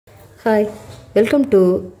Hi, welcome to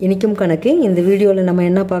Inikkum kanakku. இந்த வீடியோல நம்ம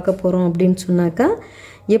என்ன பார்க்க போறோம் அப்படினு சொன்னாக்கா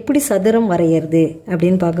எப்படி சதுரம் வரையறது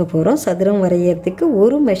அப்படினு பார்க்க போறோம். சதுரம் வரையறதுக்கு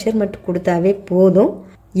ஒரு மெஷர்மென்ட் கொடுத்தாவே போதும்.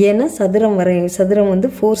 ஏனா சதுரம் வந்து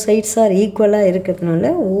 4 sides are equal-ஆ இருக்கிறதுனால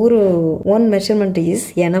one measurement is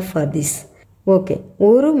enough for this. Okay,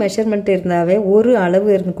 ஒரு மெஷர்மென்ட் இருந்தாவே ஒரு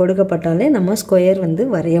அளவு கொடுக்கப்பட்டாலே நம்ம ஸ்கொயர் வந்து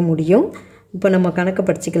வரைய முடியும். இப்போ நம்ம கணக்கு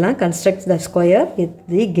படிச்சுக்கலாம். construct the square with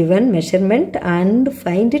the given measurement and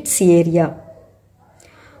find its area.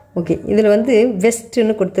 Okay, இதில் வந்து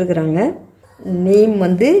வெஸ்ட்னு கொடுத்துருக்குறாங்க. நேம்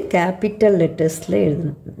வந்து கேபிட்டல் லெட்டர்ஸில்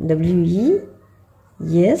எழுதணும்.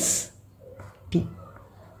 WEST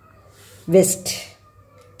west.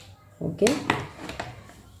 ஓகே,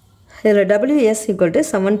 இதில் WS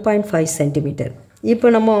 = 7.5 சென்டிமீட்டர். இப்போ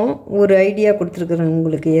நம்ம ஒரு ஐடியா கொடுத்துருக்குறோம்,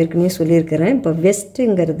 உங்களுக்கு ஏற்கனவே சொல்லியிருக்கிறேன். இப்போ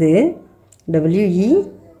வெஸ்ட்டுங்கிறது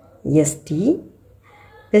WEST.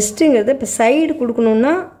 வெஸ்ட்டுங்கிறது இப்போ சைடு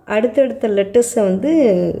கொடுக்கணுன்னா அடுத்தடுத்த லெட்டர்ஸை வந்து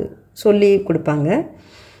சொல்லி கொடுப்பாங்க.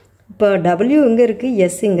 இப்போ W இங்கே இருக்குது,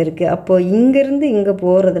 S இங்கே இருக்குது. அப்போது இங்கேருந்து இங்கே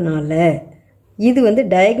போகிறதுனால இது வந்து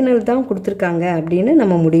டயகனல் தான் கொடுத்துருக்காங்க அப்படின்னு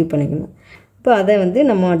நம்ம முடிவு பண்ணிக்கணும். இப்போ அதை வந்து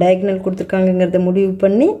நம்ம டயகனல் கொடுத்துருக்காங்கங்கிறத முடிவு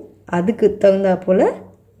பண்ணி அதுக்கு தகுந்தா போல்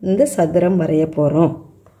இந்த சதுரம் வரைய போகிறோம்.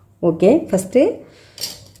 ஓகே, ஃபஸ்ட்டு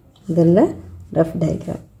இதில் ரஃப்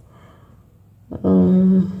டயக்ராம்.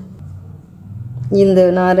 இந்த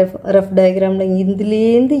நான் ரஃப் டயக்ராமில்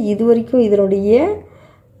இதுலேருந்து இது வரைக்கும் இதனுடைய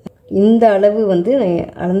இந்த அளவு வந்து நான்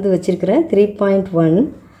அளந்து வச்சுருக்கிறேன் 3.1.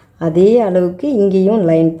 அதே அளவுக்கு இங்கேயும்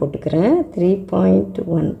லைன் போட்டுக்கிறேன்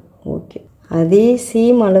 3.1. ஓகே, அதே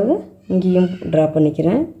சேம் அளவு இங்கேயும் ட்ரா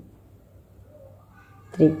பண்ணிக்கிறேன்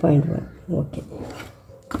 3.1. ஓகே,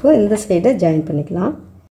 இப்போ இந்த சைடை ஜாயின் பண்ணிக்கலாம்.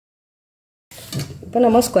 இப்போ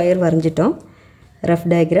நம்ம ஸ்கொயர் வரைஞ்சிட்டோம். ரஃப்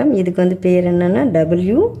டயக்ராம் இதுக்கு வந்து பேர் என்னென்னா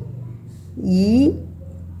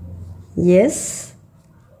WEST.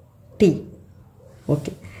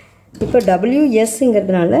 ஓகே, இப்போ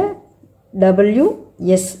WSங்கிறதுனால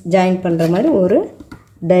WS ஜாயின் பண்ணுற மாதிரி ஒரு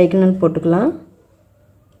டயகனல் போட்டுக்கலாம்.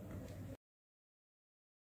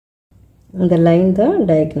 இந்த லைன் தான்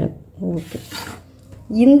டயகனல். ஓகே,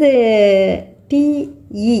 இந்த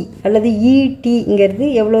TE அல்லது ETங்கிறது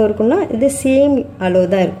எவ்வளோ இருக்குன்னா இது சேம் அளவு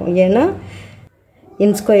தான் இருக்கும். ஏன்னா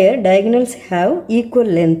in square diagonals have equal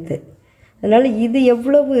length. அதனால் இது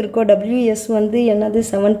எவ்வளவு இருக்கோ WS வந்து என்னது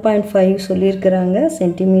 7.5 சொல்லியிருக்கிறாங்க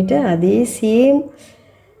சென்டிமீட்டர். அதே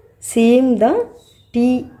சேம் தான்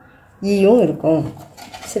TEயும் இருக்கும்.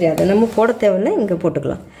 சரி, அதை நம்ம போட தேவையில்லை, இங்கே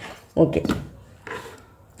போட்டுக்கலாம். ஓகே,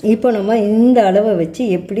 இப்போ நம்ம இந்த அளவை வச்சு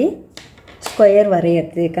எப்படி ஸ்கொயர்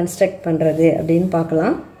வரையறது கன்ஸ்ட்ரக்ட் பண்ணுறது அப்படின்னு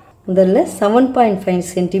பார்க்கலாம். முதல்ல 7.5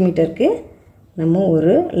 சென்டிமீட்டருக்கு நம்ம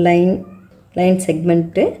ஒரு லைன்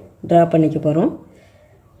செக்மெண்ட்டு ட்ரா பண்ணிக்க போகிறோம்.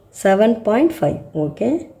 7.5. ஓகே,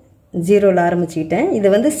 0ல் ஆரம்பிச்சுக்கிட்டேன். இதை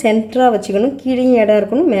வந்து சென்டராக வச்சுக்கணும். கீழேயும் இடம்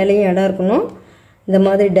இருக்கணும், மேலேயும் இடம் இருக்கணும். இந்த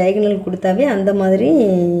மாதிரி டயகனல் கொடுத்தாவே அந்த மாதிரி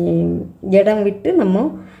இடம் விட்டு நம்ம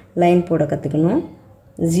லைன் போட கற்றுக்கணும்.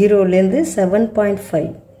 0லேருந்து 7.5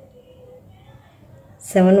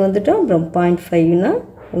 7 வந்துட்டோம். அப்புறம் 0.5னா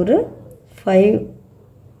ஒரு 5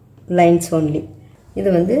 லைன்ஸ் ஒன்லி. இது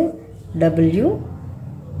வந்து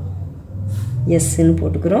WSன்னு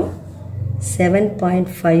போட்டுக்கிறோம்.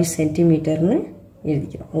 7.5 சென்டிமீட்டர்னு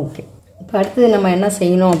எழுதிக்கிறோம். ஓகே, இப்போ அடுத்தது நம்ம என்ன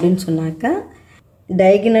செய்யணும் அப்படின்னு சொன்னாக்கா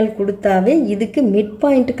டயகனல் கொடுத்தாவே இதுக்கு மிட்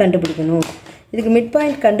பாயிண்ட் கண்டுபிடிக்கணும். இதுக்கு மிட்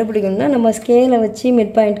பாயிண்ட் கண்டுபிடிக்கணும்னா நம்ம ஸ்கேலை வச்சு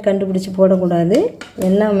மிட் பாயிண்ட் கண்டுபிடிச்சி போடக்கூடாது.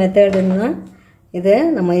 என்ன மெத்தடுன்னா இதை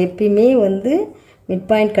நம்ம எப்பயுமே வந்து மிட்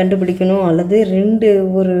பாயிண்ட் கண்டுபிடிக்கணும், அல்லது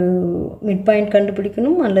ஒரு மிட் பாயிண்ட்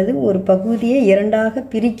கண்டுபிடிக்கணும், அல்லது ஒரு பகுதியை இரண்டாக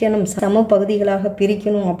பிரிக்கணும், சம பகுதிகளாக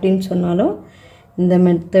பிரிக்கணும் அப்படின்னு சொன்னாலும் இந்த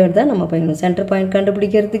மெத்தட் தான் நம்ம பயன்படும். சென்டர் பாயிண்ட்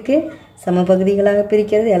கண்டுபிடிக்கிறதுக்கு சம பகுதிகளாக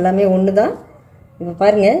பிரிக்கிறது எல்லாமே ஒன்று தான். இப்போ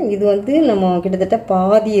பாருங்கள், இது வந்து நம்ம கிட்டத்தட்ட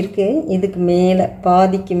பாதி இருக்குது. இதுக்கு மேலே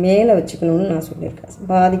பாதிக்கு மேலே வச்சுக்கணும்னு நான் சொல்லியிருக்கேன்.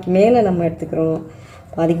 பாதிக்கு மேலே நம்ம எடுத்துக்கிறோம்.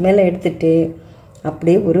 பாதிக்கு மேலே எடுத்துட்டு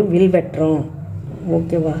அப்படியே ஒரு வில் வெட்டுறோம்.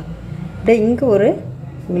 ஓகேவா? அப்படியே இங்கே ஒரு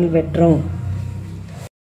வில் வெட்டுறோம்.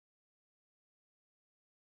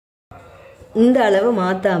 இந்த அளவை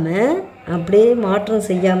மாற்றாமல் அப்படியே மாற்றம்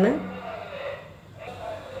செய்யாமல்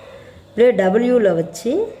அப்படியே டபிள்யூவில்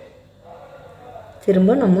வச்சு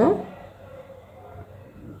திரும்ப நம்ம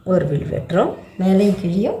ஒரு வில் வெட்டுறோம். மேலேயும்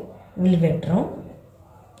கீழேயும் வில் வெட்டுறோம்.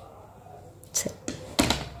 சரி,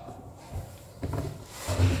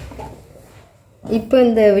 இப்போ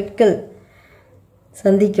இந்த விட்கள்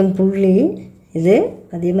சந்திக்கும் புள்ளி இது.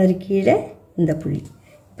 அதே மாதிரி கீழே இந்த புள்ளி.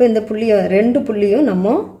 இப்போ இந்த புள்ளியும் 2 புள்ளியும் நம்ம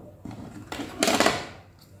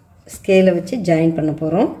ஸ்கேலை வச்சு ஜாயின் பண்ண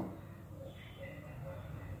போகிறோம்.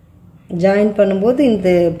 ஜாயின் பண்ணும்போது இந்த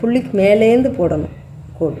புள்ளிக்கு மேலேருந்து போடணும்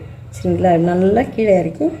கோடு. சரிங்களா? நல்லா கீழே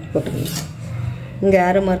இறக்கி போட்டுங்க. இங்கே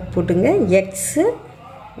ஆரோ மார்க் போட்டுங்க, எக்ஸு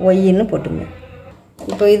ஒய்ன்னு போட்டுங்க.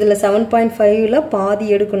 இப்போ இதில் 7.5ல் பாதி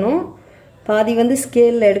எடுக்கணும். பாதி வந்து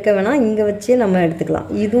ஸ்கேலில் எடுக்க வேணாம், இங்கே வச்சே நம்ம எடுத்துக்கலாம்.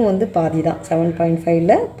 இதுவும் வந்து பாதி தான்,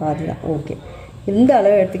 7.5ல் பாதி தான். ஓகே, இந்த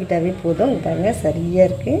அளவு எடுத்துக்கிட்டாவே போதும். பாருங்கள் சரியாக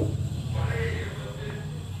இருக்குது.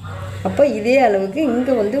 அப்போ இதே அளவுக்கு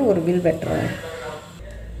இங்கே வந்து ஒரு வில் வெட்டுறோம்.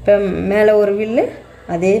 இப்போ மேலே ஒரு வில்லு,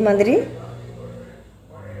 அதே மாதிரி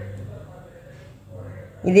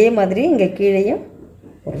இதே மாதிரி இங்கே கீழேயும்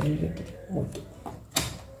ஒரு வில் வெட்டிக்கலாம். ஓகே,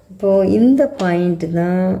 இப்போது இந்த பாயிண்ட்டு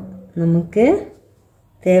தான் நமக்கு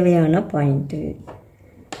தேவையான பாயிண்ட்டு.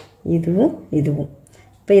 இதுவும் இதுவும்.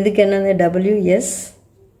 இப்போ இதுக்கு என்னது டபிள்யூஎஸ்,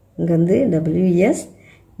 இங்கே வந்து டபிள்யூஎஸ்,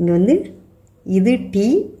 இங்கே வந்து இது டி,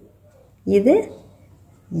 இது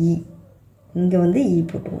இ, இங்கே வந்து இ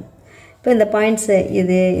போட்டுருவோம். இப்போ இந்த பாயிண்ட்ஸை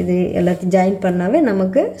இது இது எல்லாத்தையும் ஜாயின் பண்ணாவே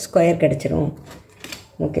நமக்கு ஸ்கொயர் கிடச்சிரும்.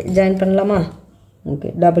 ஓகே, ஜாயின் பண்ணலாமா? ஓகே,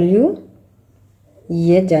 டபிள்யூ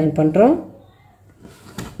இஏ ஜாயின் பண்ணுறோம்.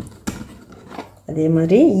 அதே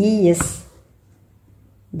மாதிரி இஎஸ்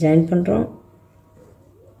ஜாயின் பண்ணுறோம்.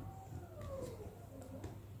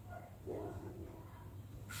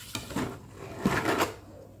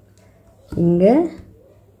 இங்கே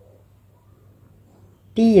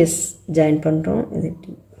டிஎஸ் ஜாயின் பண்ணுறோம். இது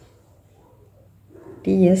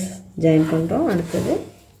டிஎஸ் ஜாயின் பண்ணுறோம். அடுத்தது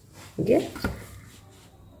இங்கே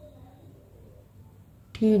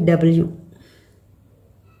டிடபிள்யூ,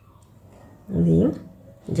 இதையும்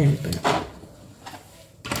ஜாயின் பண்ணுறோம்.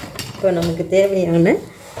 இப்போ நமக்கு தேவையான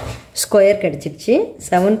ஸ்கொயர் கிடச்சிடுச்சு.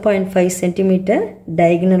 7.5 சென்டிமீட்டர்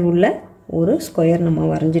டயகனல் உள்ள ஒரு ஸ்கொயர் நம்ம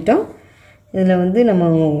வரைஞ்சிட்டோம். இதில் வந்து நம்ம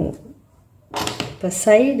இப்போ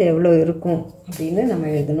சைடு எவ்வளோ இருக்கும் அப்படின்னு நம்ம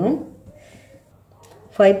எழுதணும்.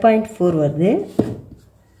 5.4 வருது,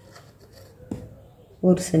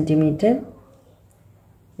 4 சென்டிமீட்டர்.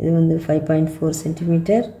 இது வந்து 5.4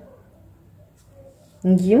 சென்டிமீட்டர்.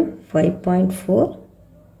 இங்கேயும் 5.4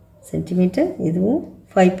 சென்டிமீட்டர், இதுவும்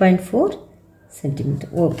 5.4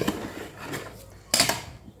 சென்டிமீட்டர். ஓகே,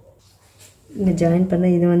 இங்கே ஜாயின் பண்ண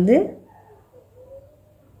இது வந்து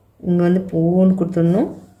இங்கே வந்து ஒவ்வொன்று கொடுத்துடணும்.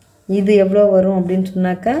 இது எவ்வளோ வரும் அப்படின்னு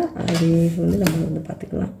சொன்னாக்கா அது வந்து நம்ம வந்து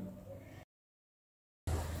பார்த்துக்கலாம்.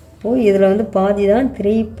 இப்போது இதில் வந்து பாதி தான்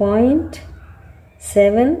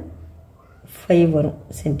 3.75 வரும்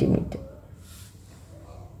சென்டிமீட்டர்.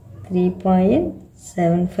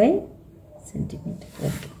 3.75 சென்டிமீட்டர்.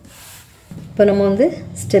 ஓகே, இப்போ நம்ம வந்து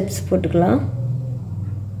ஸ்டெப்ஸ் போட்டுக்கலாம்.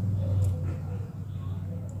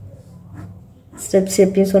 ஸ்டெப்ஸ்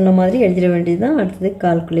எப்படியும் சொன்ன மாதிரி எழுதிட வேண்டியது தான். அடுத்தது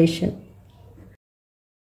calculation.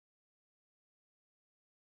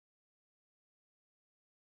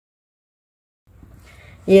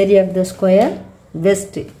 Area of the square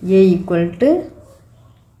west A equal to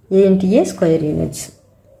A into A square units.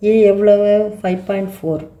 ஏ எவ்வளவு?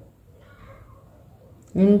 5.4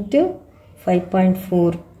 இன்ட்டு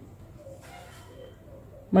 5.4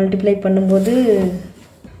 மல்டிப்ளை பண்ணும்போது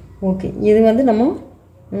ஓகே, இது வந்து நம்ம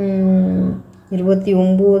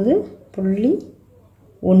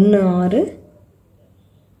 29.16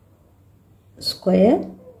 square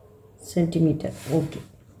centimetre. Okay,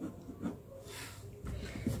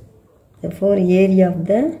 therefore area of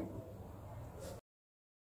the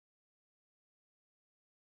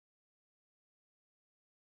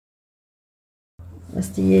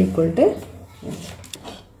must be equal to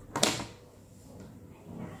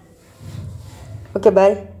okay,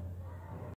 bye.